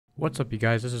What's up, you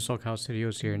guys? This is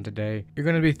SeoulCalStudios here, and today you're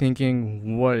going to be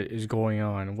thinking, what is going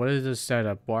on? What is this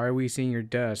setup? Why are we seeing your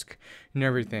desk and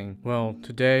everything? Well,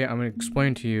 today I'm going to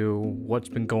explain to you what's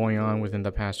been going on within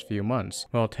the past few months.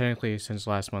 Well, technically since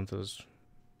last month was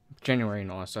January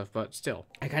and all that stuff, but still.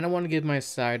 I kind of want to give my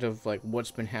side of like what's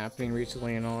been happening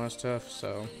recently and all that stuff,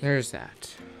 so there's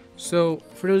that. So,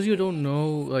 for those of you who don't know,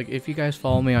 like, if you guys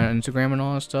follow me on Instagram and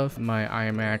all that stuff, my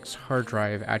iMac's hard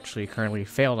drive actually currently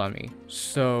failed on me.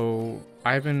 So,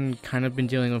 I've been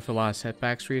dealing with a lot of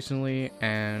setbacks recently,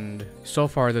 and so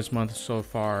far this month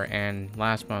and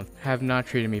last month have not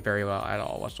treated me very well at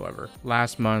all whatsoever.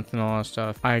 Last month and all that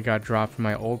stuff, I got dropped from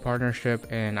my old partnership,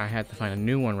 and I had to find a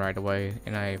new one right away,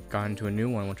 and I've gotten to a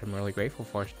new one, which I'm really grateful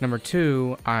for. Number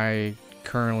two, I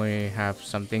currently have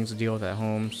some things to deal with at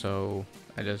home, so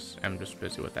I'm just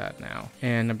busy with that now.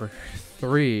 And number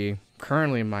three,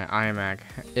 currently my iMac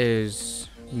is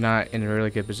not in a really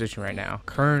good position right now.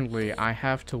 Currently, I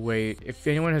have to wait. If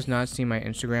anyone has not seen my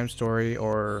Instagram story,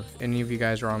 or any of you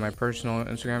guys are on my personal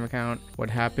Instagram account, what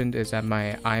happened is that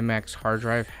my iMac's hard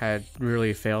drive had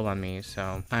really failed on me.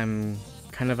 So I'm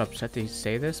kind of upset to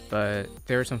say this, but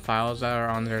there are some files that are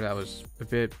on there that was a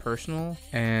bit personal,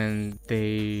 and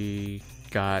they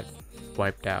got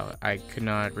wiped out. I could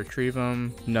not retrieve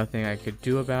them. Nothing I could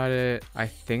do about it. I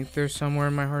think they're somewhere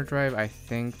in my hard drive. I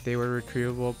think they were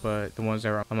retrievable, but the ones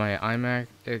that were on my iMac,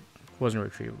 it wasn't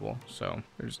retrievable. So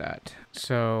there's that.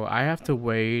 So I have to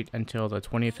wait until the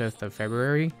 25th of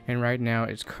February, and right now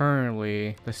it's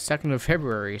currently the 2nd of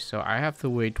February, so I have to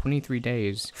wait 23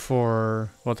 days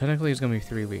for, well, technically it's gonna be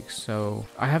 3 weeks. So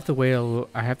I have to wait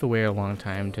a long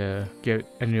time to get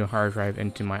a new hard drive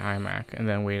into my iMac, and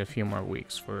then wait a few more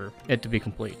weeks for it to be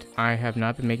complete. I have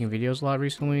not been making videos a lot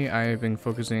recently. I've been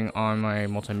focusing on my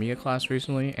multimedia class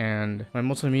recently, and my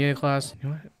multimedia class, you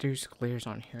know what, there's glares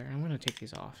on here. I'm gonna take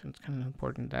these off. It's kind of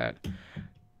important that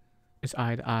it's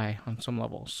eye to eye on some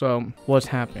level. So what's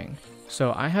happening?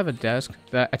 So I have a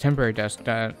temporary desk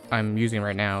that I'm using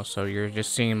right now. So you're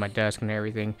just seeing my desk and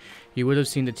everything. You would have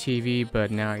seen the TV,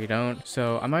 but now you don't.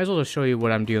 So I might as well just show you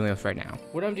what I'm dealing with right now.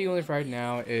 What I'm dealing with right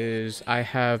now is I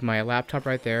have my laptop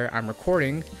right there. I'm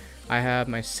recording. I have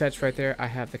my sets right there. I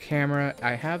have the camera.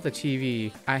 I have the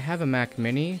TV. I have a Mac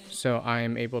Mini, so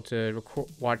I'm able to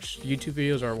watch YouTube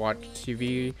videos or watch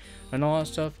TV and all that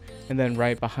stuff. And then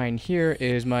right behind here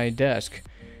is my desk.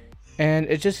 And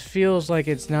it just feels like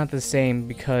it's not the same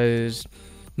because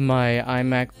my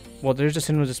iMac, well, there's a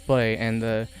cinema display, and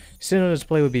the cinema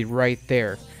display would be right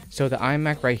there. So the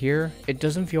iMac right here, it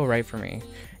doesn't feel right for me.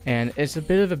 And it's a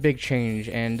bit of a big change,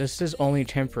 and this is only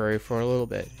temporary for a little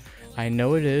bit. I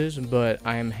know it is, but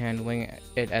I am handling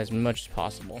it as much as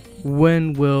possible.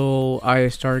 When will I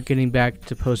start getting back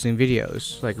to posting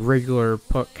videos? Like regular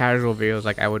casual videos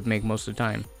like I would make most of the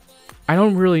time? I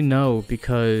don't really know,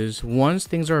 because once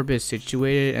things are a bit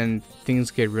situated and things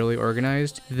get really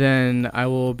organized, then I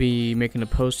will be making a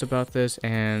post about this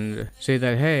and say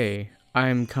that, hey,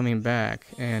 I'm coming back,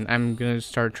 and I'm gonna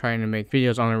start trying to make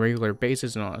videos on a regular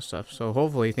basis and all that stuff. So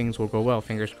hopefully things will go well,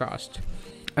 fingers crossed.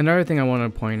 Another thing I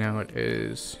want to point out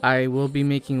is I will be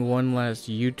making one last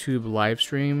YouTube live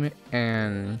stream,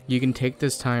 and you can take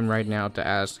this time right now to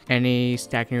ask any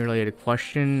stacking related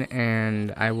question,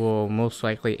 and I will most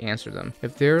likely answer them.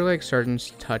 If there are like certain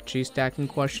touchy stacking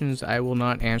questions, I will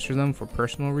not answer them for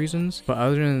personal reasons, but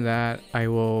other than that, I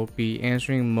will be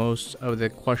answering most of the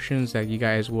questions that you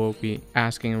guys will be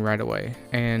asking right away.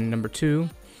 And number two,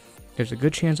 there's a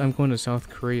good chance I'm going to South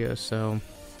Korea, so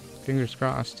fingers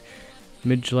crossed.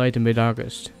 Mid-July to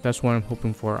mid-August. That's what I'm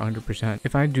hoping for 100%.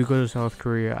 If I do go to South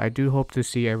Korea, I do hope to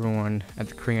see everyone at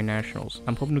the Korean Nationals.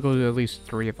 I'm hoping to go to at least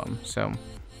 3 of them, so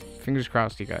fingers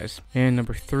crossed, you guys. And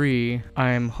number 3,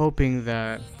 I'm hoping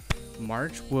that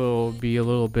March will be a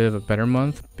little bit of a better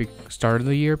month, start of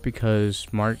the year, because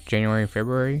March, January, and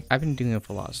February, I've been dealing with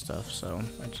a lot of stuff, so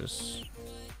I just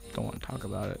don't want to talk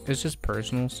about it. It's just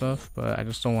personal stuff, but I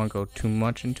just don't want to go too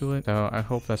much into it, so I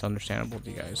hope that's understandable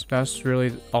to you guys. That's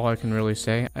really all I can really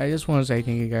say. I just want to say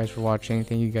thank you guys for watching,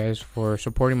 thank you guys for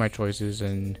supporting my choices,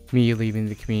 and me leaving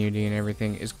the community and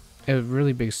everything is a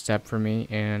really big step for me,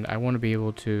 and I want to be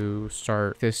able to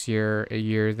start this year a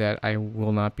year that I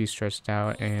will not be stressed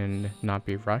out and not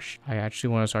be rushed. I actually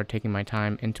want to start taking my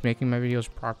time into making my videos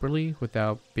properly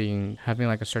without having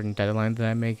like a certain deadline that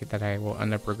I make that I will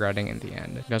end up regretting in the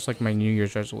end. That's like my New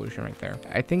Year's resolution right there.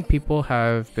 I think people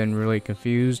have been really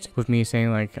confused with me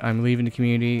saying like I'm leaving the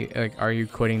community, like are you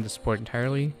quitting the sport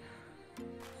entirely?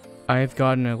 I've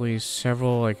gotten at least a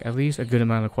good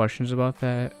amount of questions about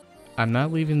that. I'm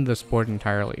not leaving the sport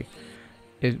entirely.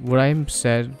 what I'm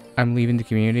said, I'm leaving the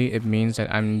community, it means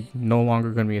that I'm no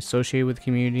longer going to be associated with the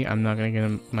community. I'm not going to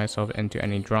get myself into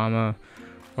any drama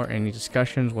or any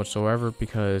discussions whatsoever,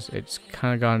 because it's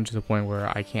kind of gotten to the point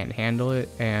where I can't handle it,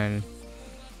 and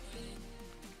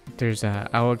there's that.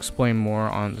 I'll explain more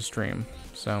on the stream.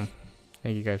 So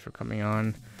thank you guys for coming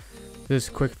on this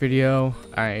quick video.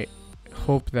 I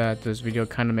hope that this video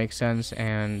kind of makes sense,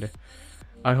 and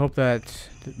I hope that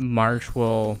March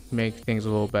will make things a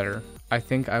little better. I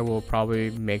think I will probably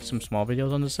make some small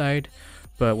videos on the side,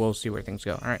 but we'll see where things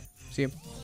go. Alright, see you.